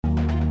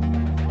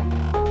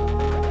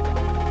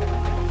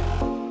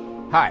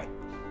Hi,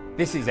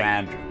 this is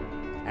Andrew,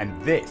 and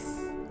this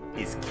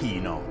is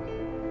Keen On,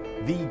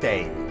 the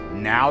daily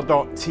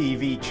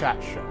now.tv chat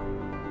show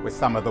with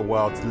some of the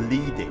world's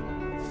leading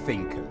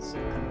thinkers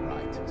and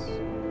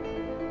writers.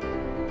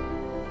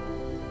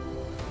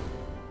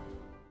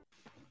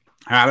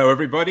 Hello,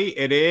 everybody.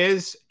 It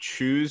is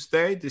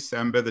Tuesday,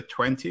 December the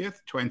 20th,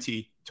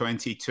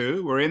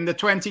 2022. We're in the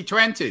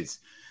 2020s.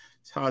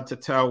 It's hard to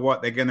tell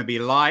what they're going to be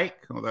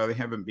like, although they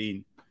haven't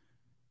been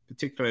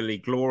particularly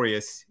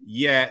glorious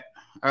yet.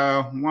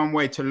 One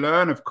way to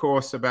learn, of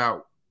course,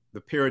 about the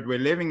period we're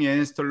living in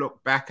is to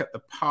look back at the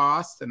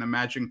past and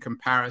imagine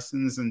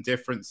comparisons and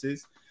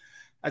differences.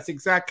 That's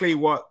exactly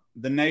what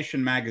The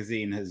Nation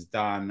magazine has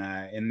done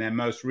in their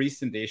most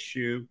recent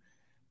issue.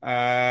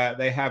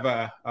 They have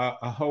a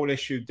whole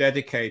issue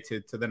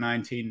dedicated to the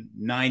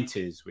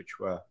 1990s, which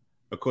were,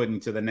 according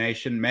to The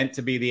Nation, meant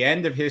to be the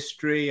end of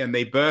history, and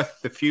they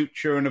birthed the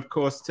future. And of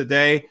course,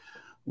 today,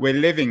 we're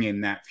living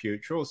in that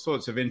future. All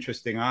sorts of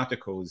interesting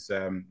articles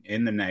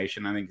in The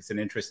Nation. I think it's an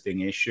interesting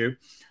issue.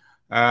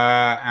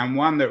 And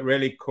one that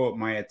really caught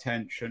my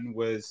attention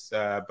was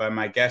by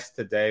my guest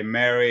today,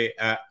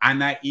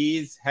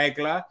 Annaïse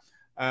Heglar,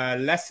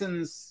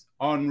 Lessons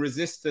on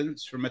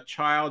Resistance from a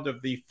Child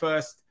of the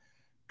First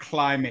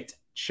Climate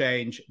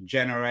Change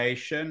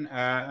Generation.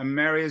 And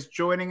Mary is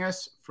joining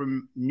us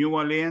from New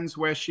Orleans,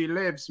 where she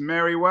lives.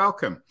 Mary,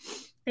 welcome.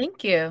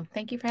 Thank you.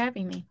 Thank you for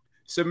having me.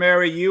 So,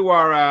 Mary, you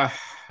are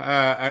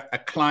a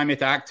climate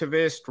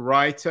activist,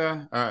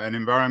 writer, an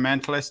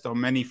environmentalist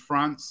on many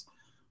fronts.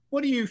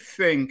 What do you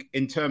think,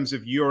 in terms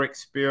of your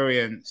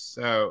experience,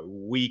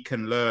 we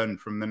can learn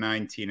from the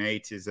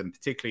 1980s and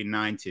particularly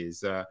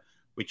 90s,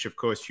 which, of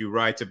course, you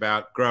write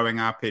about growing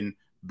up in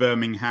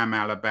Birmingham,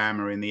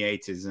 Alabama in the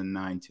 80s and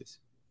 90s?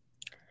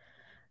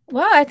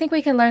 Well, I think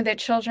we can learn that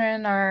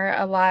children are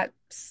a lot.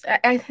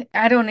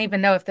 I don't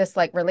even know if this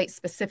relates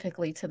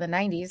specifically to the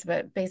 90s,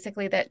 but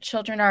basically that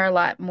children are a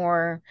lot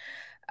more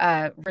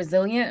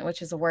resilient,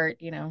 which is a word,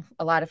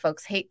 a lot of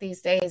folks hate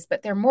these days,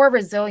 but they're more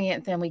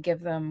resilient than we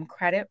give them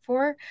credit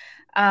for.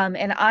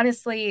 And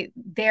honestly,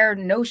 their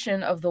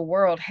notion of the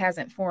world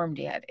hasn't formed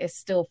yet. It's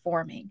still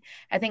forming.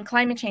 I think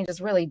climate change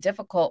is really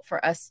difficult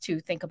for us to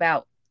think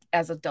about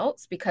as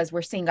adults because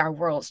we're seeing our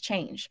worlds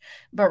change.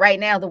 But right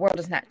now, the world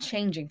is not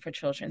changing for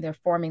children. They're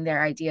forming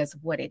their ideas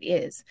of what it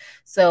is.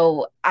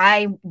 So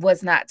I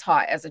was not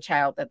taught as a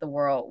child that the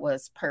world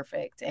was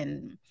perfect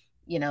and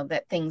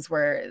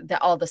that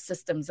all the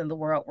systems in the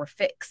world were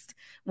fixed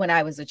when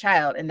I was a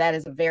child. And that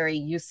is a very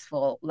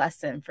useful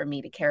lesson for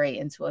me to carry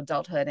into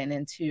adulthood and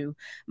into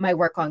my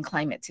work on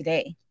climate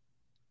today.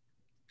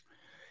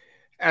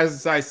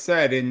 As I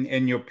said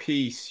in your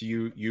piece,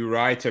 you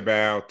write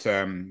about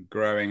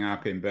growing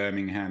up in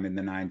Birmingham in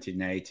the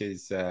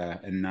 1980s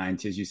and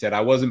 90s. You said,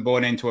 I wasn't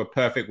born into a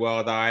perfect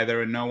world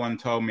either, and no one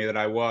told me that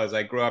I was.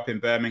 I grew up in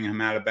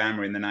Birmingham,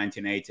 Alabama in the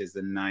 1980s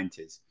and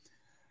 90s.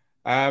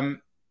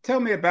 Tell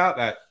me about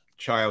that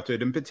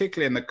childhood, and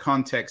particularly in the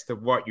context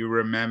of what you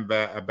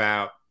remember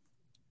about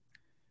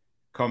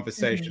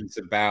conversations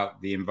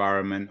about the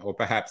environment, or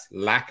perhaps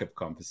lack of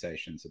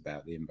conversations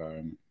about the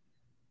environment.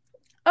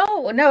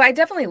 Oh, no, I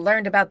definitely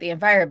learned about the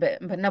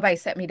environment, but nobody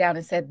sat me down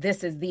and said,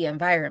 this is the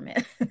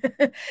environment.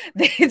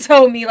 They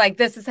told me,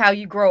 this is how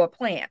you grow a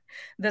plant.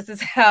 This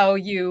is how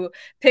you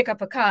pick a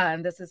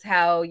pecan. This is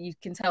how you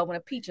can tell when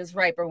a peach is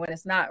ripe or when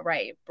it's not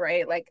ripe,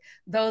 right?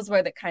 Those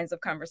were the kinds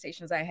of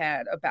conversations I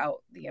had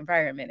about the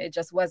environment. It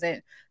just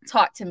wasn't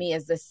taught to me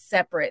as a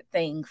separate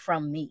thing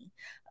from me.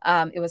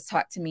 It was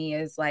taught to me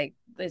as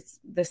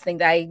this thing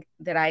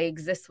that I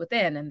exist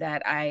within and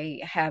that I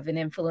have an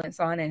influence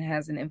on and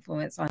has an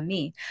influence on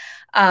me.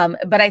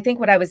 But I think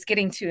what I was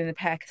getting to in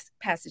the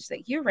passage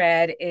that you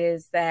read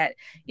is that,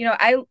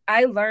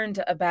 I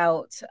learned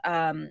about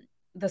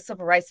the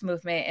civil rights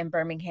movement in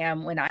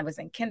Birmingham when I was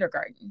in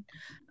kindergarten.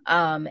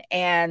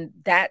 And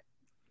that,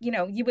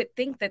 you would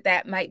think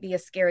that might be a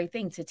scary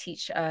thing to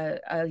teach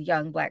a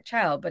young Black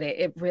child, but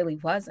it really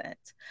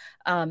wasn't.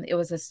 It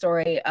was a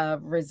story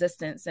of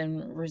resistance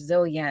and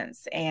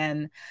resilience.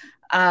 And,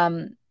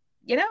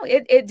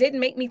 it didn't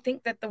make me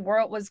think that the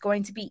world was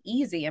going to be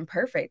easy and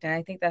perfect. And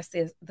I think that's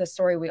the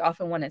story we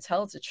often want to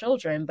tell to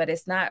children, but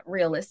it's not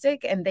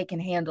realistic, and they can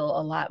handle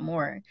a lot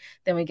more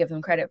than we give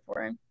them credit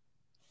for.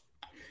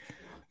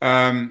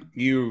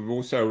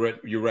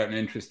 You wrote an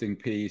interesting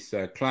piece.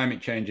 Climate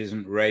change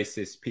isn't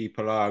racist.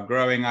 People are.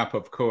 Growing up,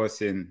 of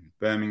course, in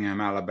Birmingham,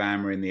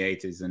 Alabama in the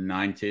 80s and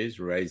 90s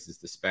raises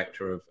the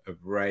specter of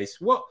race.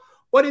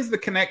 What is the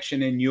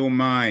connection in your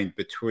mind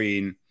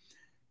between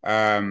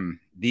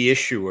the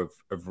issue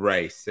of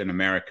race in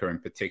America in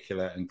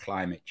particular and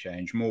climate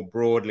change more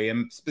broadly,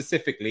 and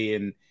specifically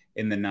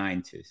in the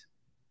 90s?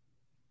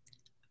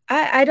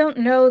 I don't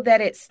know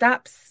that it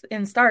stops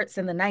and starts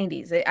in the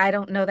 90s. I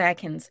don't know that I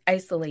can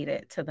isolate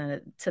it to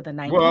the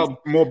 90s. Well,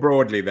 more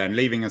broadly then,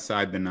 leaving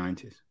aside the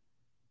 90s.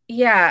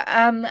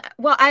 Yeah.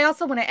 Well, I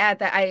also want to add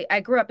that I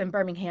grew up in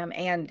Birmingham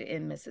and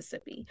in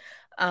Mississippi.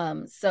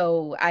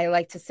 So I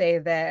like to say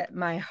that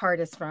my heart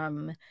is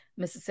from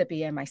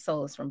Mississippi and my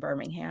soul is from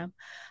Birmingham.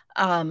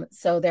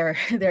 So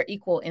they're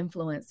equal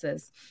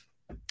influences.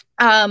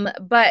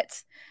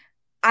 But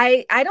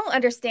I don't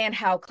understand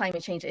how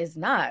climate change is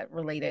not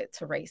related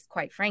to race,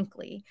 quite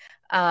frankly.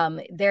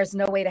 There's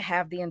no way to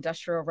have the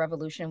Industrial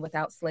Revolution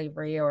without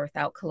slavery or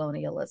without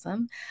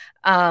colonialism.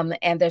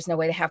 And there's no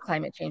way to have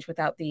climate change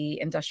without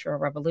the Industrial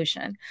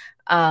Revolution.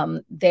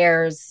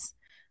 There's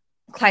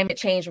climate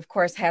change, of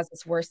course, has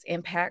its worst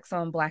impacts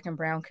on Black and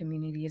Brown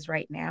communities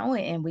right now.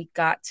 And we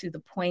got to the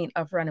point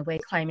of runaway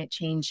climate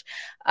change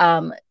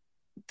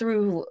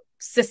through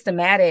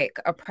systematic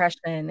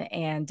oppression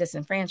and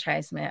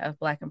disenfranchisement of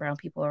Black and Brown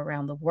people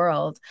around the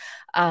world.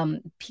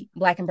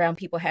 Black and Brown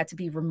people had to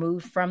be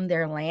removed from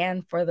their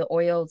land for the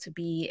oil to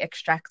be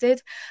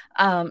extracted.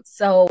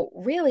 So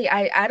really,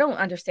 I don't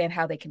understand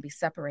how they can be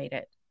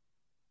separated.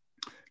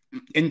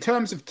 In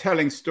terms of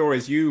telling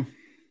stories, you've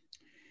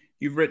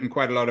written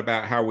quite a lot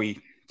about how we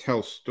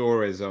tell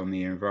stories on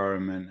the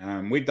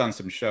environment. We've done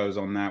some shows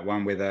on that,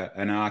 one with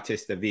an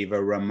artist, Aviva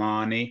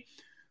Ramani,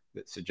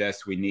 that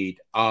suggests we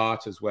need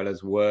art as well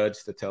as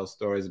words to tell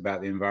stories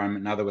about the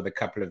environment. Another with a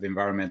couple of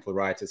environmental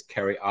writers,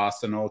 Kerry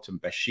Arsenault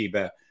and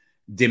Bathsheba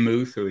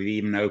Dimuth, who have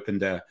even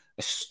opened a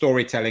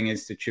storytelling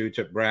institute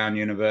at Brown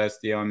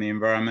University on the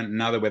environment.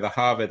 Another with a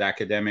Harvard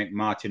academic,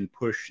 Martin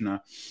Pushner,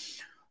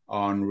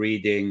 on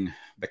reading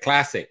the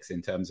classics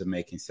in terms of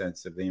making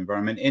sense of the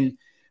environment.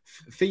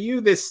 For you,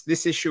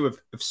 this issue of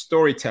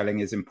storytelling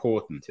is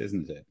important,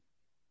 isn't it?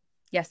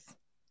 Yes.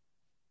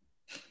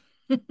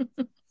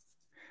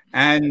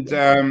 And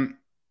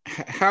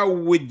how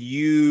would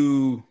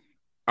you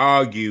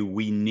argue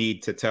we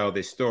need to tell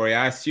this story?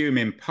 I assume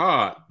in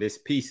part this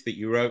piece that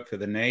you wrote for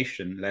The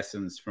Nation,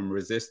 Lessons from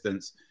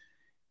Resistance,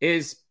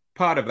 is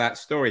part of that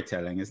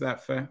storytelling. Is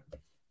that fair?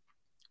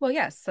 Well,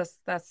 yes,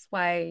 that's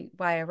why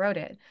I wrote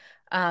it.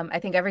 I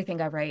think everything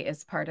I write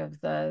is part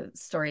of the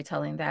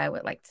storytelling that I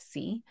would like to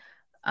see.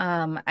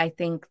 I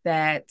think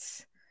that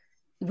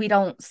we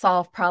don't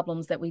solve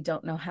problems that we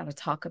don't know how to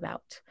talk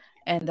about.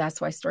 And that's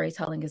why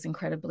storytelling is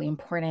incredibly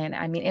important.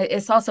 I mean,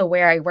 it's also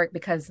where I work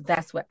because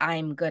that's what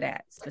I'm good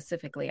at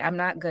specifically. I'm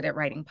not good at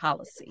writing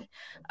policy,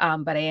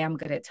 but I am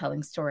good at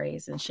telling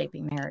stories and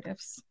shaping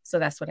narratives. So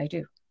that's what I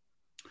do.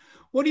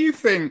 What do you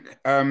think,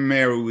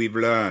 Mary, we've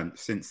learned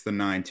since the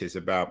 90s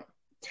about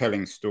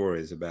telling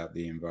stories about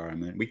the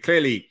environment? We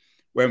clearly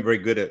weren't very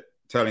good at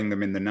telling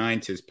them in the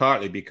 90s,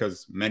 partly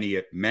because many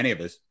of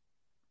us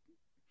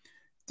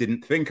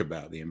didn't think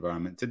about the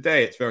environment.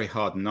 Today, it's very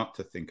hard not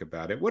to think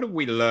about it. What have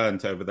we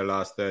learned over the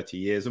last 30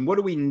 years? And what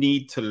do we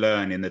need to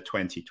learn in the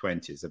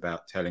 2020s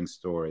about telling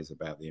stories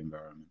about the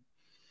environment?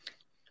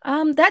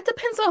 That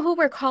depends on who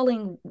we're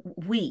calling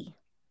we.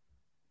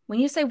 When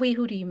you say we,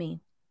 who do you mean?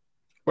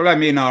 Well, I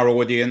mean our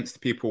audience,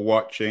 people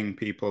watching,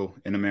 people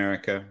in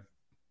America,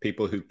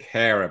 people who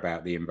care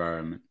about the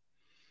environment.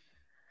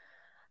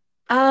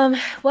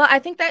 Well, I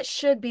think that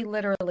should be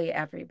literally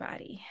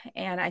everybody.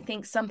 And I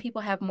think some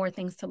people have more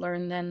things to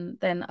learn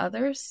than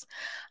others.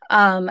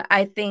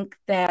 I think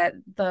that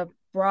the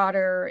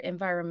broader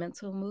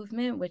environmental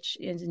movement, which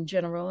in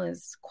general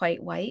is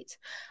quite white,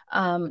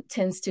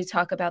 tends to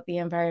talk about the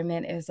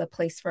environment as a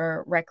place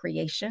for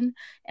recreation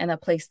and a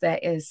place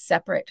that is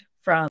separate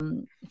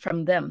from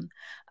them,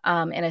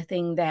 and a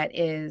thing that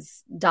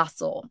is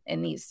docile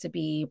and needs to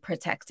be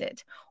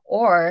protected,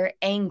 or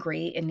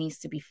angry and needs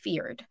to be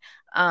feared.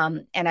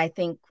 And I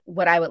think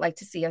what I would like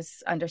to see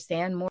us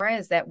understand more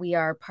is that we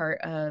are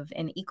part of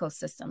an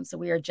ecosystem. So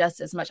we are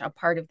just as much a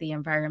part of the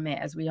environment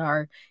as we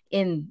are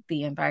in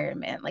the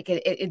environment. Like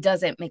it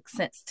doesn't make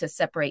sense to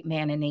separate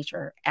man and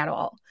nature at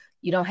all.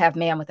 You don't have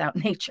man without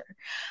nature.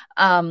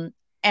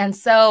 And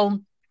so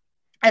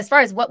as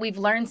far as what we've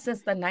learned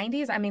since the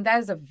 90s, I mean, that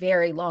is a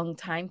very long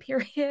time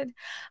period.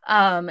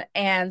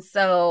 And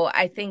so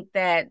I think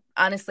that,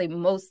 honestly,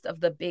 most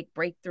of the big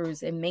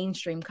breakthroughs in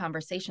mainstream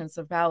conversations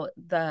about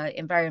the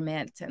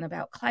environment and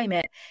about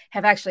climate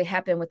have actually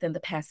happened within the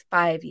past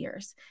 5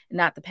 years,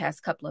 not the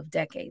past couple of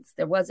decades.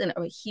 There wasn't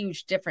a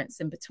huge difference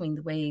in between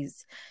the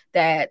ways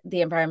that the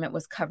environment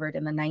was covered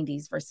in the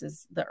 90s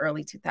versus the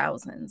early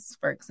 2000s,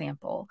 for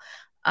example.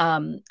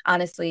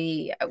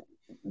 Honestly,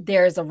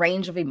 there's a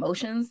range of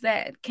emotions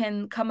that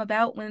can come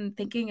about when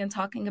thinking and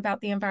talking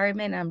about the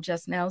environment. I'm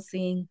just now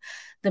seeing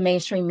the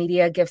mainstream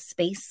media give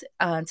space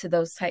to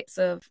those types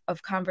of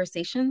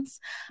conversations.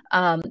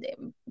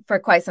 For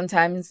quite some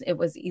time, it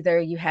was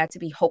either you had to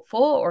be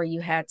hopeful or you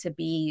had to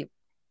be,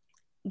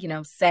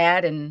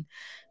 sad and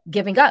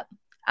giving up.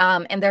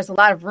 And there's a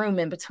lot of room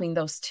in between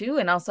those two.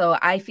 And also,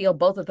 I feel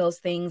both of those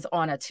things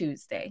on a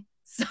Tuesday.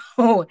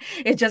 So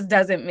it just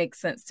doesn't make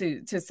sense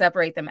to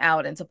separate them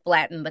out and to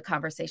flatten the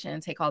conversation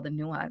and take all the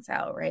nuance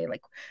out, right?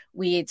 Like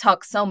we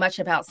talk so much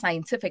about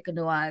scientific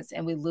nuance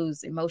and we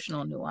lose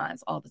emotional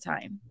nuance all the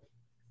time.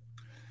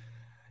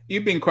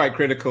 You've been quite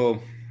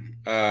critical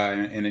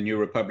in a New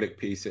Republic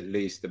piece, at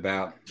least,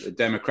 about the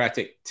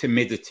democratic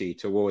timidity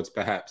towards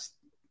perhaps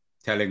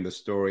telling the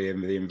story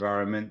of the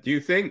environment. Do you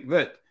think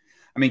that,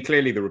 I mean,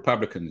 clearly the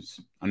Republicans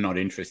are not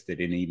interested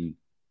in even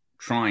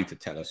trying to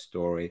tell a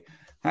story.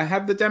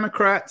 Have the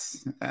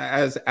Democrats,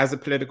 as a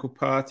political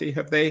party,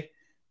 have they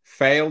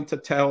failed to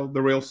tell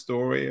the real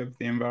story of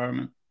the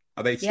environment?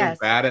 Are they still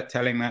bad at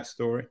telling that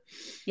story?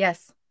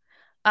 Yes.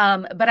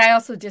 But I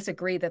also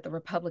disagree that the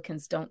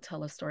Republicans don't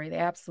tell a story. They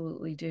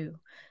absolutely do.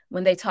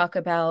 When they talk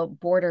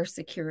about border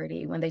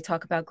security, when they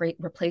talk about great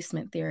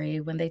replacement theory,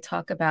 when they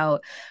talk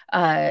about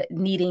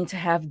needing to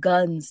have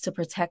guns to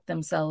protect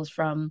themselves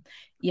from,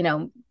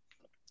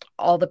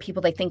 all the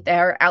people they think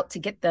they're out to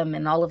get them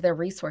and all of their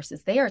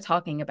resources, they are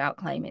talking about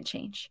climate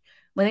change.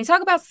 When they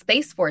talk about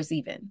Space Force,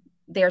 even,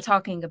 they're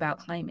talking about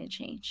climate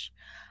change.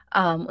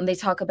 When they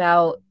talk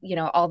about,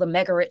 all the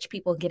mega rich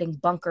people getting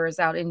bunkers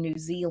out in New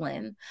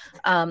Zealand,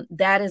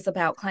 that is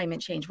about climate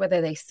change,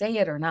 whether they say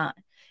it or not.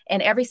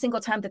 And every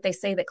single time that they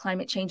say that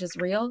climate change is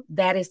real,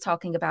 that is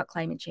talking about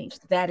climate change.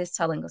 That is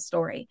telling a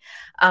story.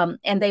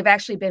 And they've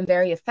actually been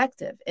very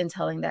effective in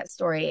telling that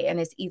story.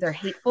 And it's either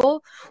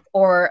hateful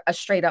or a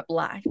straight up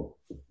lie.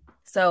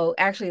 So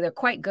actually, they're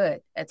quite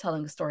good at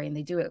telling a story, and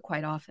they do it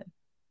quite often.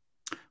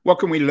 What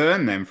can we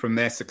learn then from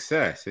their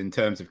success in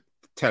terms of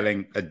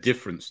telling a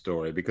different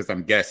story? Because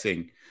I'm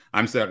guessing,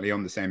 I'm certainly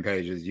on the same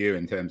page as you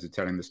in terms of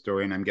telling the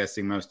story, and I'm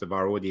guessing most of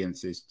our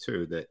audiences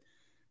too, that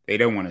they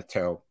don't want to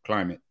tell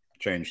climate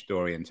change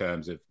story in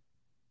terms of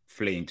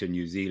fleeing to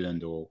New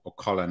Zealand or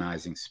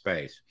colonizing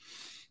space.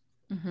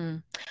 Mm-hmm.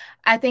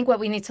 I think what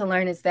we need to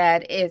learn is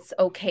that it's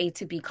okay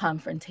to be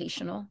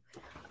confrontational.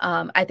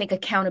 I think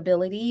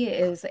accountability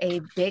is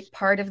a big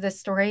part of the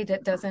story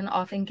that doesn't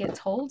often get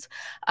told.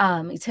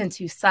 We tend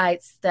to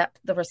sidestep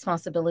the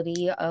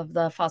responsibility of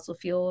the fossil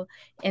fuel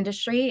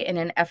industry in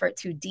an effort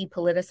to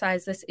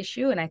depoliticize this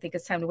issue. And I think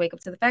it's time to wake up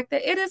to the fact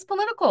that it is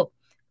political,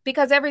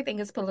 because everything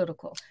is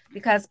political,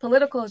 because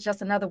political is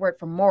just another word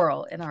for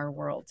moral in our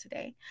world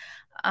today.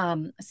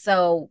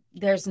 So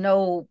there's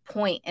no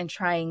point in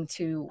trying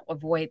to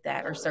avoid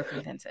that or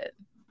circumvent it.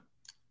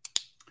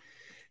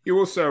 You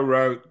also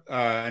wrote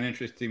an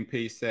interesting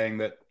piece saying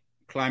that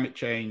climate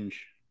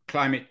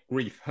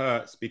grief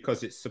hurts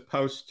because it's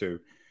supposed to.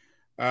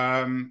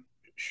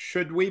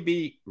 Should we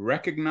be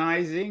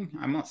recognizing,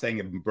 I'm not saying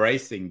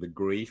embracing the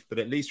grief, but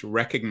at least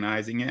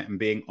recognizing it and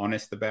being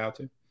honest about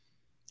it?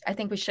 I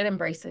think we should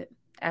embrace it.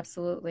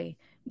 Absolutely.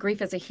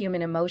 Grief is a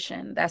human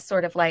emotion. That's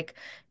sort of like,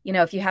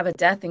 if you have a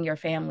death in your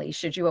family,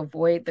 should you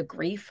avoid the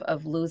grief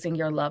of losing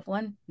your loved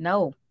one?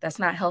 No, that's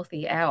not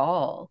healthy at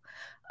all.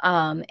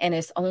 And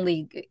it's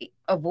only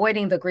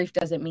avoiding the grief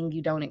doesn't mean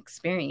you don't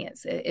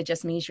experience it. It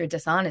just means you're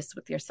dishonest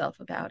with yourself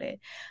about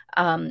it.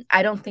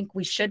 I don't think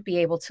we should be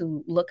able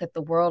to look at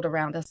the world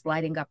around us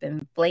lighting up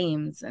in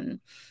flames and,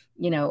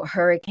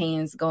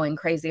 hurricanes going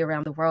crazy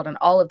around the world and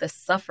all of this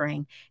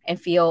suffering and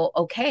feel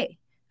okay.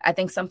 I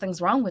think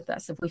something's wrong with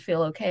us if we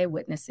feel okay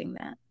witnessing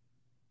that.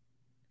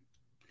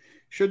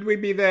 Should we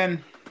be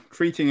then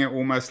treating it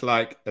almost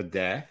like a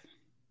death?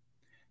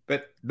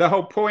 But the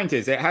whole point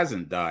is it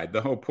hasn't died.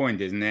 The whole point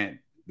isn't it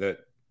that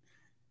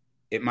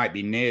it might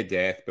be near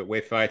death, but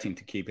we're fighting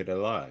to keep it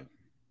alive.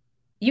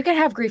 You can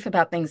have grief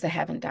about things that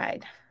haven't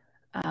died.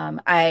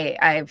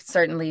 I've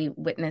certainly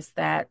witnessed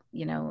that,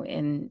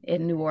 in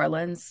New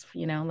Orleans,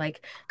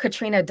 like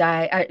Katrina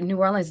died. New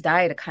Orleans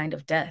died a kind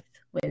of death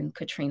when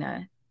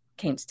Katrina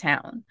came to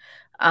town.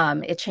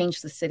 It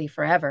changed the city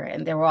forever,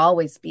 and there will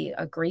always be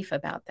a grief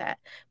about that.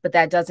 But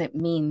that doesn't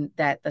mean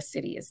that the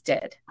city is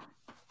dead.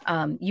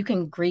 You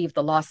can grieve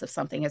the loss of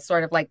something. It's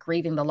sort of like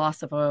grieving the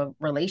loss of a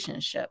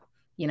relationship.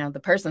 The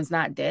person's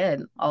not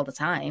dead all the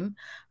time,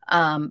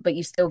 but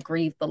you still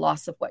grieve the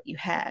loss of what you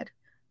had.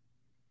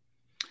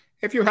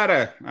 If you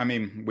had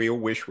we all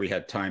wish we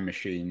had time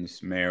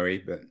machines,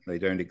 Mary, but they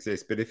don't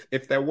exist. But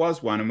if there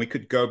was one and we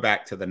could go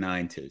back to the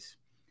 90s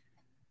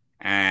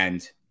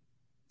and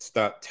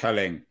start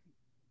telling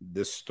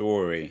the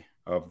story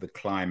of the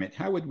climate,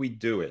 how would we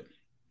do it?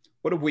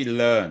 What have we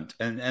learned?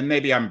 And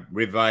maybe I'm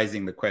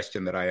revising the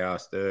question that I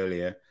asked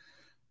earlier,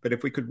 but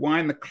if we could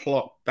wind the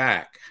clock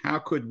back, how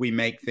could we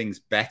make things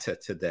better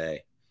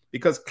today?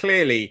 Because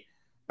clearly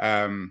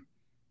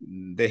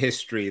the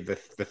history, the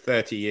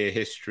 30-year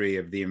history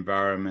of the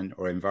environment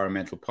or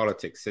environmental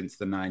politics since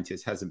the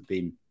 90s hasn't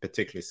been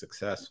particularly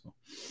successful.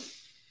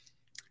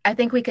 I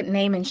think we could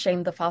name and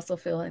shame the fossil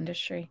fuel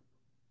industry.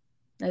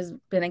 Has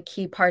been a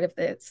key part of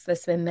this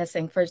that's been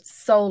missing for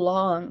so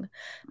long.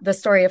 The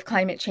story of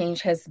climate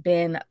change has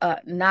been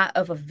not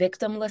of a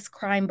victimless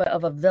crime, but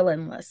of a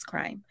villainless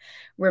crime,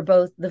 where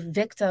both the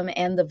victim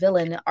and the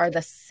villain are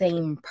the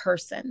same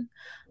person.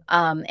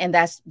 And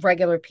that's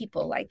regular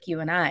people like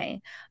you and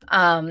I.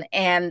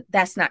 And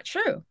that's not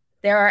true.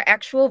 There are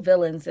actual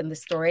villains in the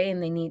story,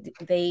 and they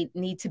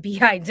need to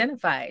be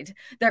identified.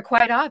 They're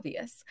quite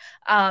obvious.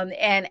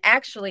 And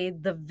actually,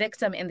 the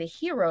victim and the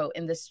hero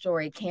in the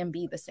story can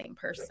be the same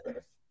person.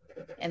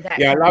 And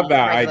that I love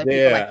that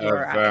idea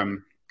of.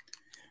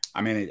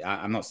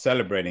 I'm not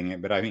celebrating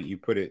it, but I think you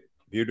put it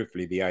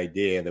beautifully. The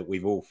idea that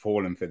we've all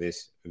fallen for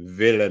this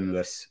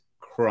villainless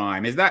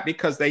crime. Is that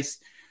because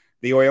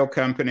the oil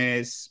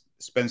companies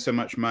spend so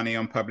much money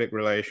on public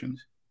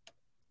relations?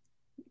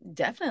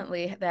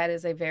 Definitely, that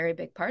is a very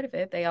big part of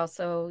it. They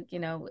also,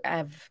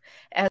 have,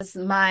 as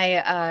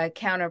my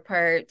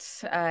counterpart,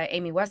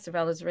 Amy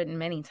Westerveld, has written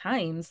many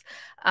times,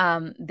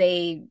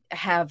 they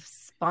have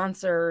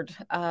sponsored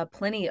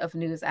plenty of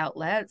news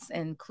outlets,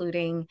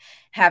 including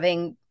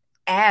having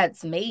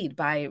ads made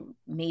by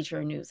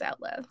major news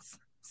outlets.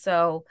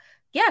 So,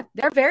 yeah,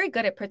 they're very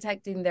good at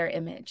protecting their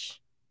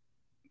image.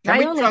 Can Not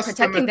we only trust them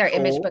protecting at their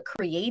image, all? but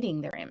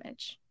creating their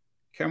image.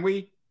 Can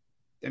we?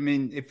 I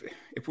mean,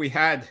 if we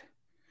had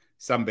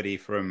somebody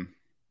from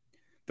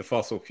the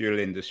fossil fuel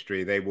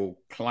industry, they will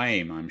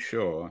claim, I'm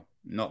sure,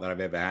 not that I've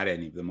ever had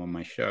any of them on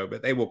my show,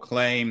 but they will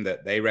claim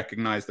that they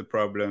recognize the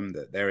problem,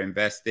 that they're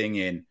investing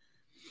in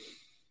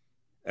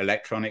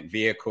electronic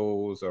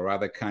vehicles or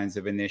other kinds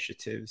of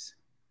initiatives.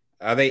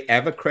 Are they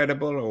ever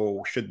credible,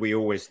 or should we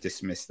always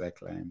dismiss their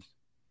claims?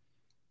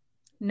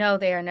 No,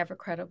 they are never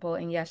credible.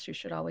 And yes, you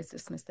should always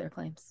dismiss their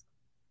claims.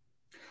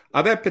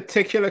 Are there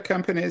particular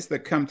companies that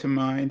come to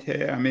mind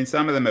here? I mean,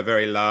 some of them are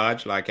very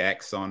large, like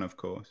Exxon, of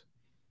course.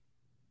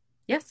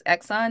 Yes,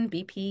 Exxon,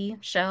 BP,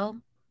 Shell,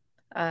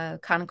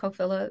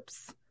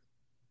 ConocoPhillips,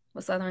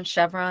 what's the other one?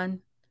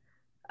 Chevron,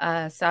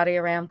 Saudi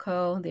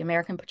Aramco, the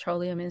American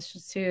Petroleum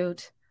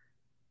Institute.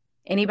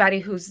 Anybody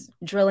who's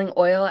drilling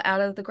oil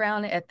out of the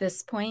ground at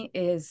this point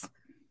is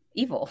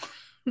evil.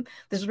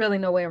 There's really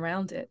no way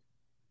around it.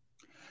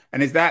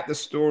 And is that the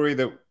story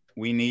that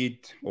we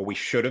need, or we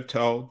should have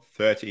told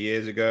 30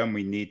 years ago, and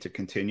we need to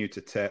continue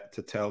to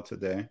tell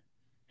today?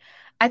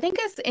 I think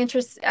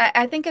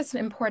it's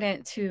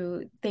important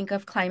to think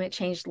of climate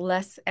change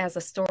less as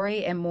a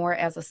story and more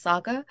as a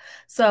saga.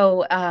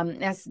 So,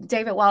 as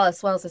David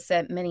Wallace Wells has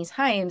said many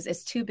times,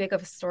 it's too big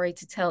of a story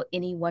to tell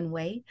any one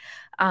way.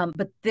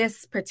 But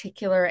this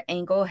particular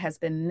angle has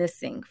been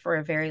missing for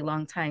a very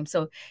long time.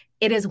 So,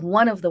 it is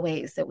one of the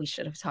ways that we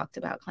should have talked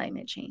about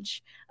climate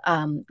change,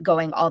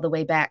 going all the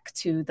way back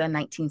to the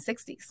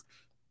 1960s.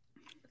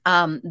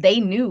 They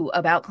knew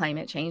about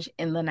climate change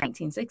in the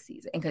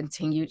 1960s and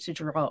continued to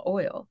draw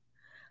oil.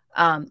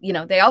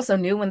 They also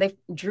knew when they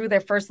drew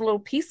their first little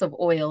piece of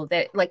oil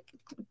that like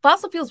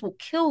fossil fuels will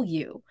kill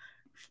you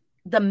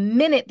the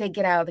minute they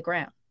get out of the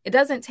ground. It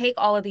doesn't take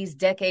all of these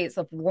decades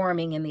of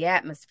warming in the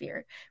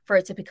atmosphere for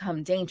it to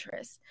become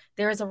dangerous.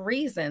 There is a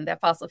reason that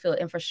fossil fuel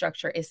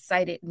infrastructure is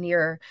sited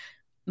near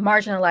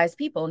marginalized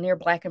people, near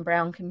Black and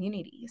Brown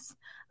communities.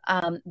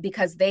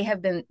 Because they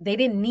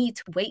didn't need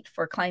to wait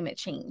for climate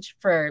change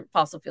for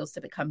fossil fuels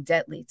to become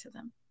deadly to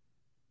them.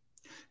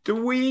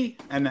 Do we,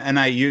 and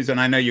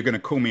I know you're going to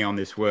call me on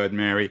this word,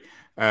 Mary,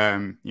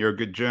 you're a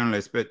good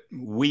journalist, but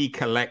we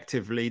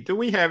collectively, do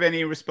we have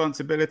any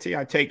responsibility?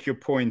 I take your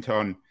point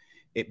on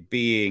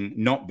it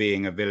not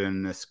being a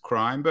villainous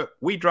crime, but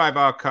we drive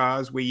our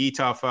cars, we eat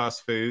our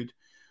fast food,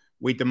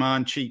 we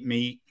demand cheap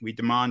meat, we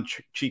demand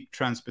cheap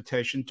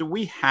transportation. Do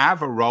we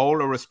have a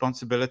role or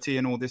responsibility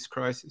in all this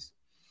crisis?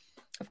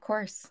 Of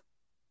course.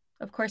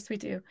 Of course we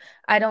do.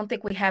 I don't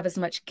think we have as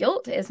much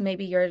guilt as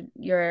maybe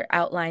you're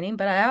outlining,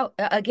 but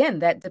again,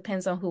 that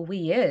depends on who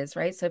we is,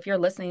 right? So if you're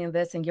listening to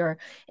this and you're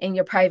in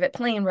your private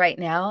plane right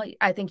now,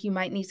 I think you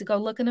might need to go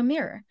look in a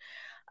mirror.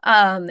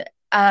 But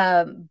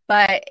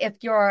if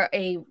you're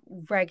a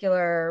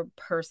regular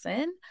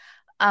person,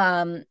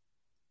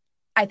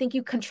 I think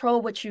you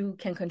control what you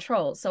can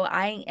control. So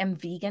I am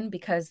vegan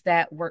because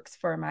that works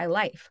for my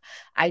life.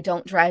 I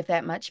don't drive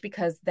that much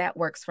because that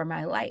works for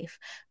my life.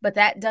 But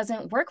that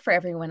doesn't work for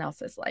everyone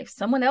else's life.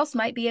 Someone else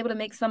might be able to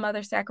make some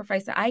other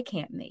sacrifice that I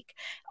can't make.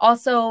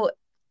 Also,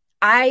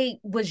 I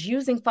was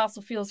using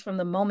fossil fuels from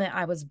the moment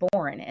I was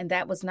born, and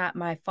that was not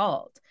my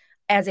fault.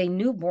 As a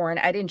newborn,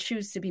 I didn't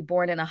choose to be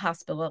born in a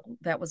hospital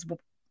that was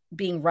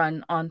being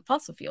run on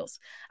fossil fuels.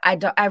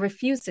 I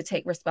refuse to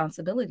take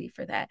responsibility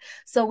for that.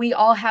 So we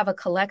all have a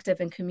collective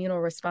and communal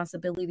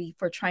responsibility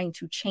for trying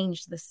to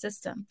change the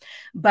system.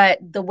 But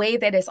the way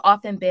that it's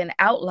often been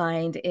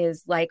outlined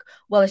is like,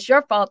 well, it's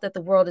your fault that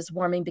the world is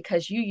warming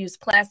because you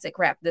used plastic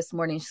wrap this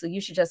morning. So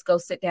you should just go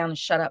sit down and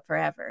shut up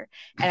forever.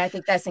 And I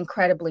think that's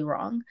incredibly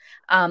wrong.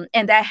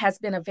 And that has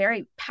been a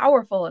very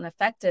powerful and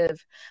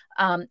effective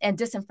and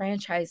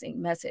disenfranchising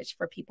message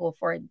for people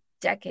for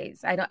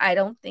decades. I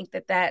don't think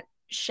that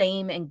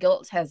shame and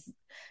guilt has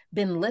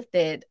been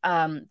lifted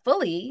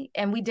fully,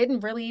 and we didn't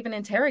really even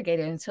interrogate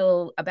it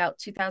until about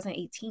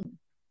 2018.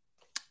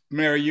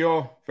 Mary,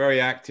 you're very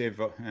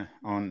active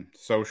on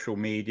social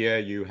media.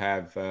 You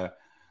have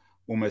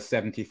almost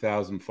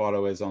 70,000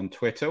 followers on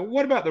Twitter.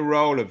 What about the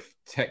role of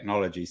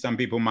technology? Some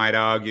people might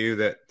argue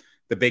that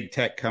the big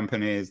tech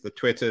companies, the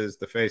Twitters,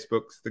 the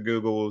Facebooks, the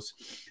Googles,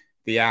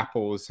 the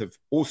Apples have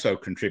also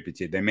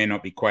contributed. They may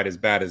not be quite as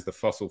bad as the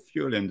fossil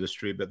fuel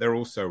industry, but they're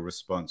also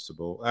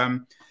responsible.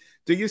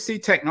 Do you see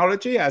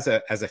technology as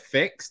a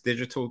fix,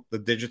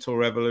 the digital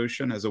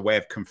revolution, as a way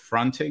of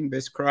confronting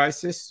this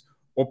crisis,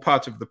 or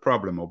part of the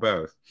problem, or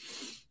both?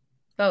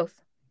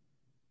 Both.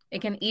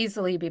 It can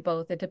easily be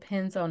both. It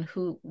depends on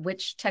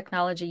which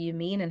technology you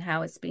mean and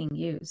how it's being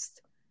used.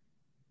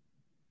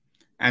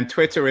 And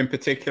Twitter in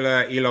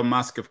particular, Elon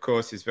Musk, of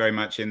course, is very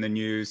much in the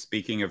news.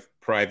 Speaking of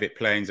private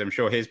planes, I'm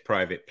sure his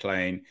private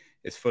plane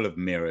it's full of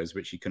mirrors,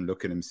 which he can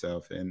look at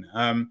himself in.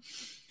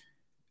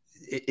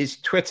 Is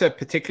Twitter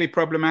particularly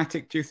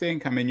problematic, do you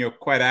think? I mean, you're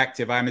quite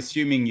active. I'm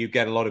assuming you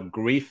get a lot of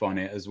grief on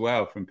it as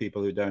well from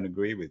people who don't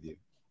agree with you.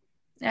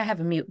 I have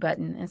a mute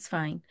button. It's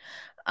fine.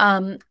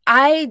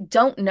 I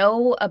don't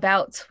know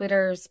about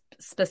Twitter's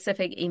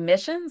specific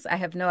emissions. I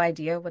have no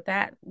idea what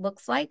that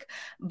looks like,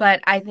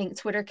 but I think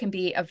Twitter can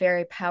be a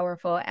very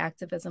powerful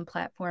activism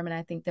platform. And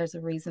I think there's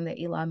a reason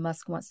that Elon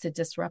Musk wants to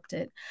disrupt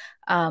it.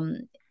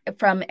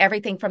 From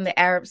everything from the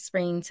Arab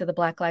Spring to the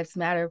Black Lives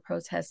Matter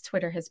protests,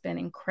 Twitter has been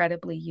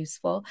incredibly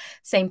useful.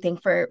 Same thing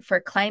for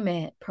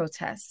climate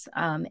protests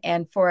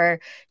and for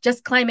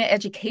just climate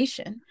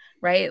education,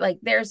 right? Like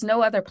there's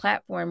no other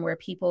platform where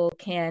people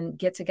can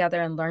get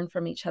together and learn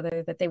from each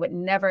other that they would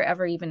never,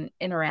 ever even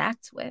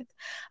interact with.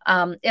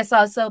 It's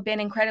also been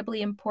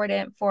incredibly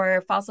important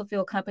for fossil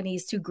fuel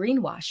companies to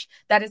greenwash.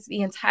 That is the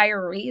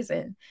entire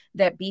reason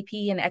that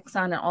BP and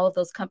Exxon and all of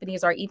those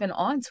companies are even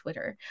on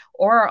Twitter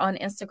or on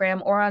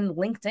Instagram or on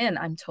LinkedIn,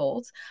 I'm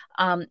told,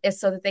 is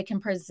so that they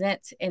can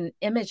present an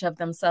image of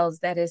themselves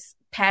that is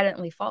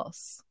patently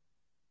false.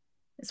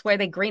 It's where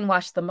they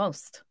greenwash the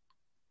most.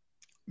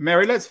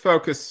 Mary, let's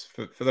focus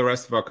for the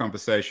rest of our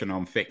conversation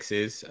on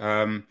fixes.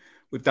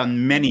 We've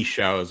done many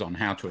shows on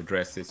how to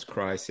address this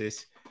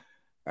crisis,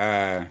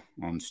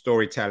 on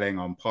storytelling,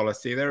 on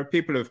policy. There are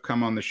people who have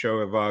come on the show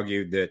who have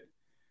argued that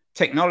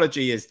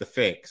technology is the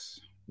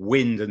fix,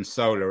 wind and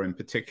solar in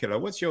particular.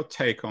 What's your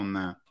take on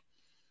that?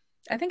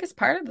 I think it's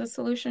part of the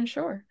solution,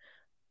 sure.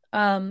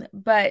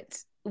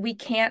 But we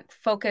can't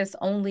focus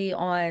only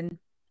on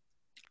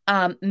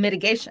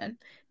mitigation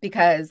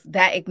because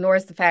that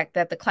ignores the fact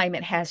that the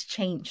climate has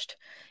changed.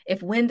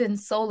 If wind and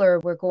solar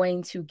were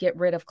going to get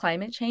rid of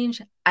climate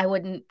change, I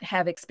wouldn't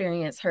have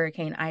experienced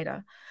Hurricane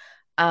Ida.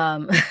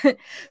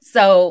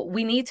 So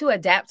we need to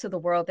adapt to the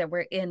world that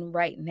we're in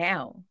right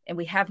now, and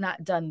we have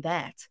not done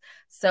that.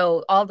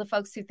 So all the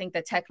folks who think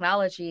that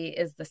technology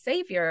is the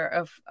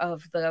savior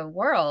of the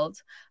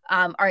world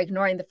are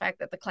ignoring the fact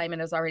that the climate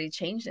has already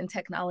changed and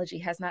technology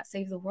has not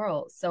saved the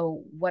world.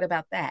 So what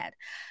about that?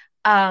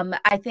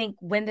 I think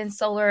wind and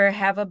solar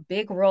have a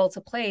big role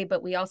to play,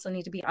 but we also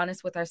need to be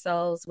honest with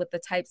ourselves with the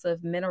types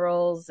of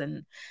minerals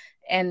and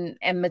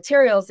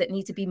materials that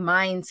need to be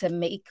mined to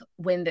make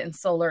wind and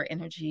solar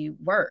energy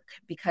work,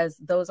 because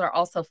those are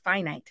also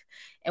finite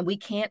and we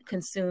can't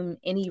consume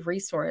any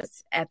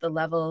resource at the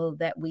level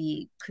that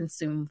we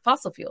consume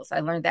fossil fuels. I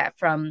learned that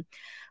from a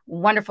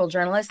wonderful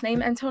journalist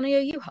named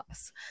Antonia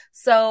Juhas.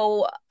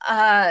 So,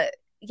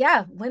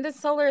 yeah, wind and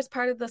solar is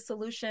part of the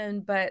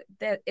solution, but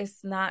that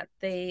is not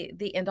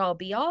the end all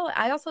be all.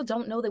 I also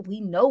don't know that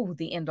we know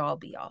the end all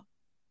be all.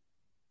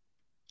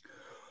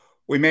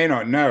 We may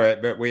not know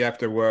it, but we have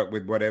to work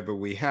with whatever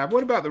we have.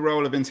 What about the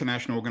role of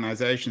international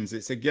organizations?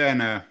 It's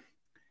again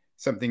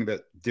something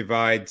that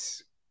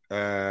divides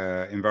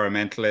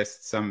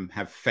environmentalists. Some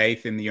have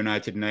faith in the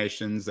United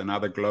Nations and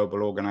other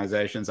global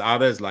organizations.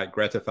 Others, like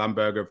Greta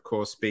Thunberg, of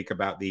course, speak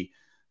about the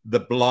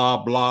blah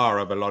blah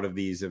of a lot of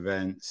these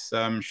events.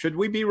 Should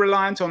we be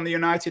reliant on the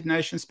United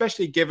Nations,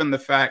 especially given the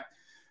fact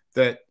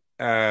that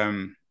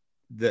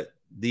that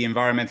the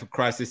environmental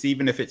crisis,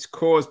 even if it's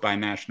caused by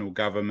national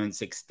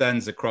governments,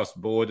 extends across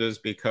borders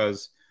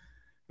because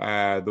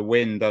the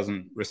wind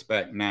doesn't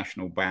respect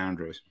national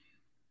boundaries?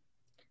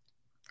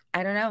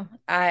 I don't know.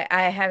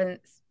 I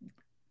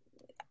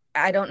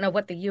don't know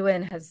what the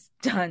UN has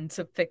done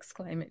to fix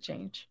climate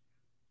change.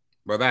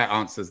 Well, that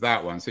answers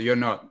that one. So you're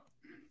not.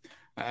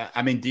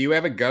 I mean, do you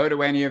ever go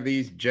to any of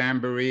these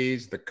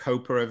jamborees, the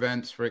COPA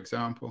events, for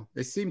example?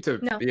 They seem to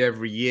be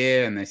every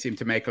year and they seem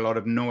to make a lot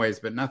of noise,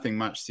 but nothing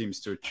much seems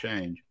to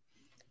change.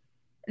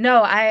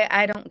 No,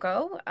 I don't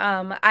go.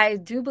 I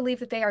do believe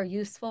that they are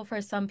useful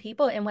for some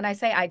people. And when I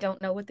say I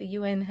don't know what the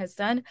UN has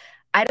done,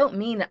 I don't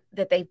mean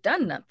that they've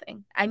done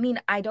nothing. I mean,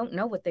 I don't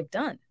know what they've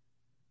done.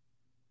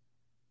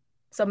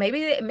 So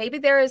maybe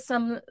there is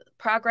some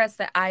progress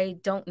that I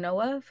don't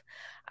know of.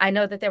 I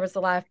know that there was a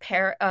lot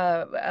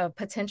of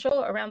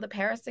potential around the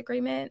Paris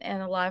Agreement,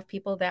 and a lot of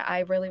people that I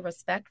really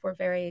respect were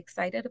very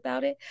excited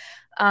about it.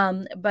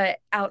 But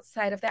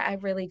outside of that, I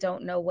really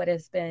don't know what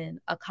has been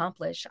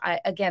accomplished.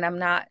 I'm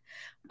not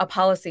a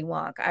policy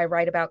wonk. I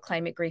write about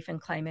climate grief and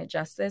climate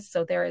justice.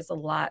 So there is a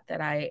lot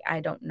that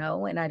I don't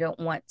know, and I don't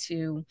want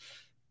to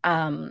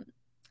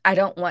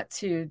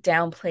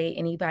downplay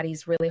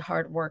anybody's really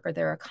hard work or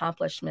their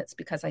accomplishments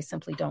because I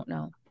simply don't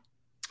know.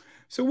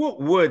 So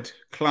what would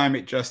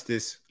climate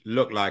justice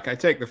look like? I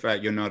take the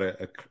fact you're not a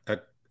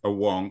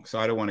wonk, so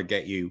I don't want to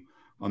get you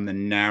on the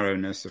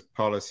narrowness of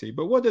policy,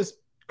 but what does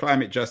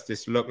climate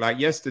justice look like?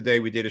 Yesterday,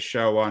 we did a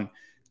show on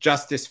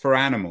justice for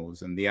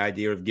animals and the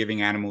idea of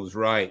giving animals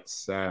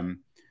rights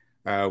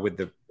with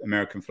the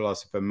American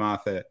philosopher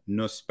Martha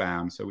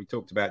Nussbaum. So we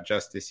talked about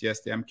justice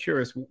yesterday. I'm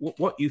curious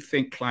what you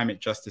think climate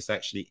justice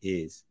actually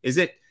is. Is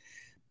it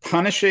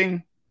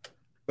punishing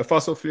the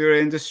fossil fuel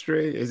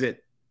industry? Is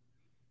it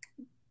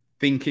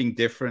thinking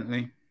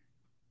differently?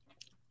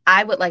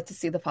 I would like to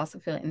see the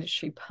fossil fuel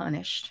industry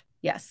punished.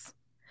 Yes.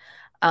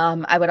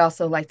 I would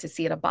also like to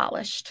see it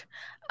abolished.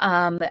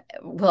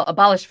 Well,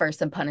 abolish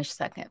first and punish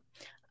second.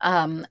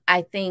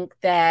 I think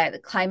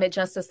that climate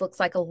justice looks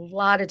like a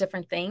lot of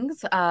different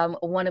things.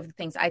 One of the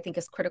things I think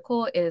is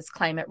critical is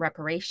climate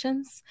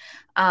reparations.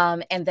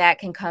 And that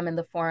can come in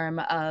the form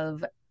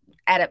of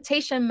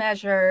adaptation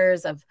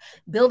measures, of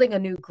building a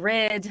new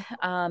grid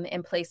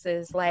in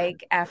places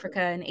like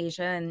Africa and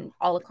Asia and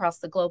all across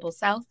the global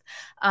south.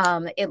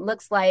 It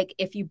looks like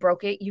if you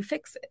broke it, you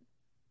fix it.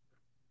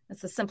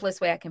 That's the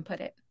simplest way I can put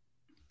it.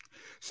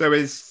 So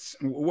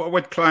what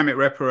would climate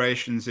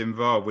reparations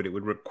involve? Would it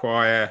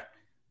require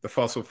the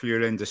fossil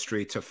fuel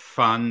industry to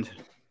fund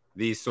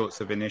these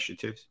sorts of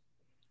initiatives?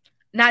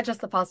 Not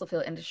just the fossil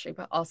fuel industry,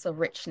 but also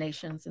rich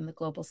nations in the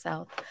global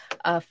south.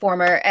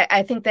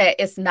 I think that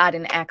it's not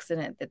an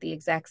accident that the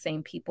exact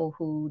same people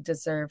who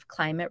deserve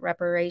climate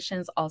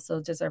reparations also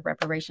deserve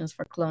reparations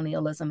for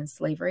colonialism and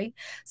slavery.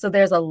 So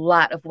there's a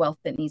lot of wealth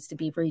that needs to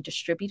be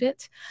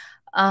redistributed.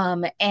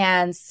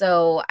 And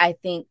so I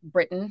think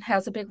Britain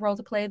has a big role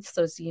to play.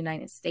 So does the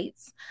United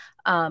States.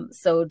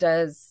 So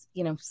does,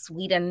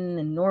 Sweden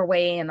and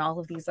Norway and all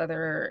of these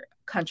other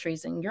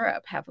countries in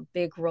Europe have a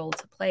big role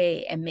to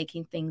play in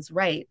making things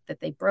right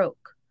that they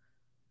broke.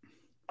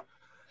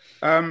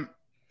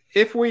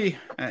 If we,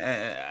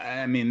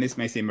 this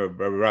may seem a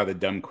rather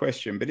dumb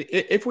question, but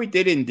if we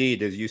did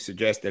indeed, as you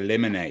suggest,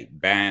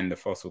 ban the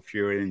fossil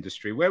fuel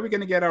industry, where are we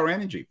going to get our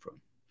energy from?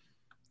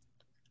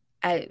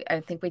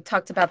 I think we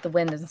talked about the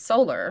wind and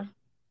solar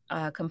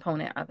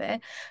component of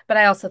it, but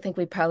I also think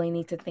we probably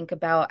need to think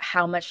about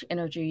how much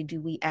energy do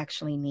we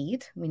actually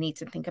need. We need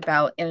to think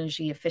about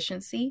energy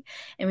efficiency,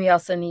 and we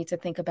also need to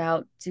think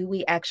about, do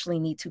we actually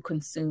need to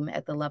consume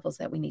at the levels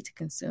that we need to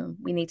consume?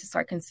 We need to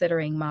start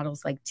considering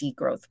models like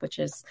degrowth, which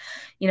is,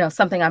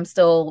 something I'm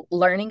still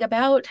learning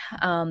about,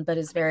 but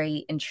is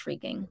very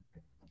intriguing.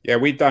 Yeah,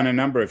 we've done a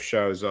number of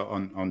shows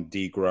on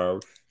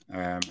degrowth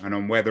and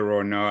on whether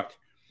or not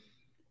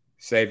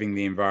saving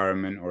the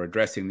environment or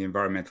addressing the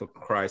environmental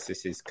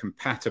crisis is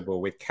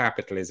compatible with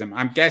capitalism.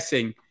 I'm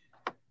guessing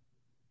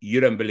you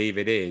don't believe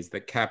it is,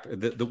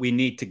 that we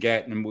need to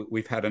get, and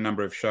we've had a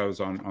number of shows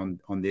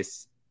on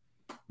this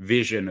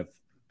vision of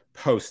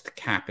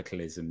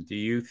post-capitalism. Do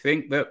you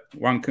think that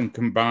one can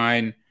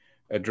combine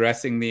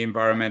addressing the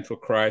environmental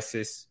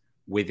crisis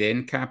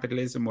within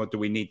capitalism, or do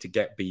we need to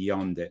get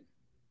beyond it?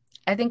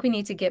 I think we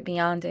need to get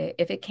beyond it.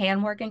 If it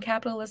can work in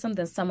capitalism,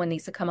 then someone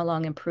needs to come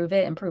along and prove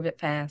it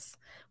fast.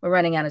 We're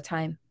running out of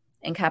time,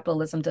 and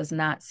capitalism does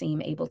not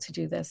seem able to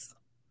do this.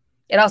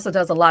 It also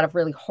does a lot of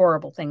really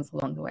horrible things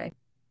along the way.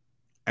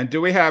 And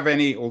do we have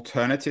any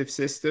alternative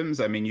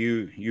systems? I mean,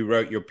 you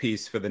wrote your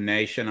piece for The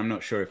Nation. I'm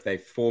not sure if they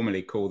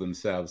formally call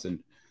themselves a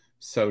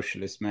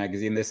socialist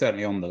magazine. They're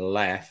certainly on the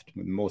left,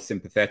 more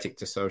sympathetic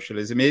to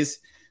socialism. Is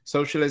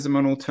socialism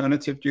an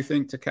alternative, do you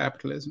think, to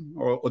capitalism?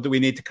 Or do we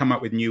need to come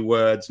up with new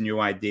words, new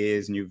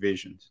ideas, new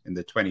visions in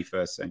the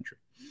 21st century?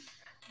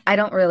 I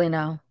don't really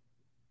know.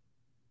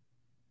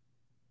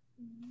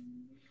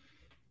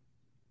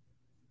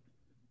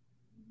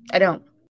 I don't.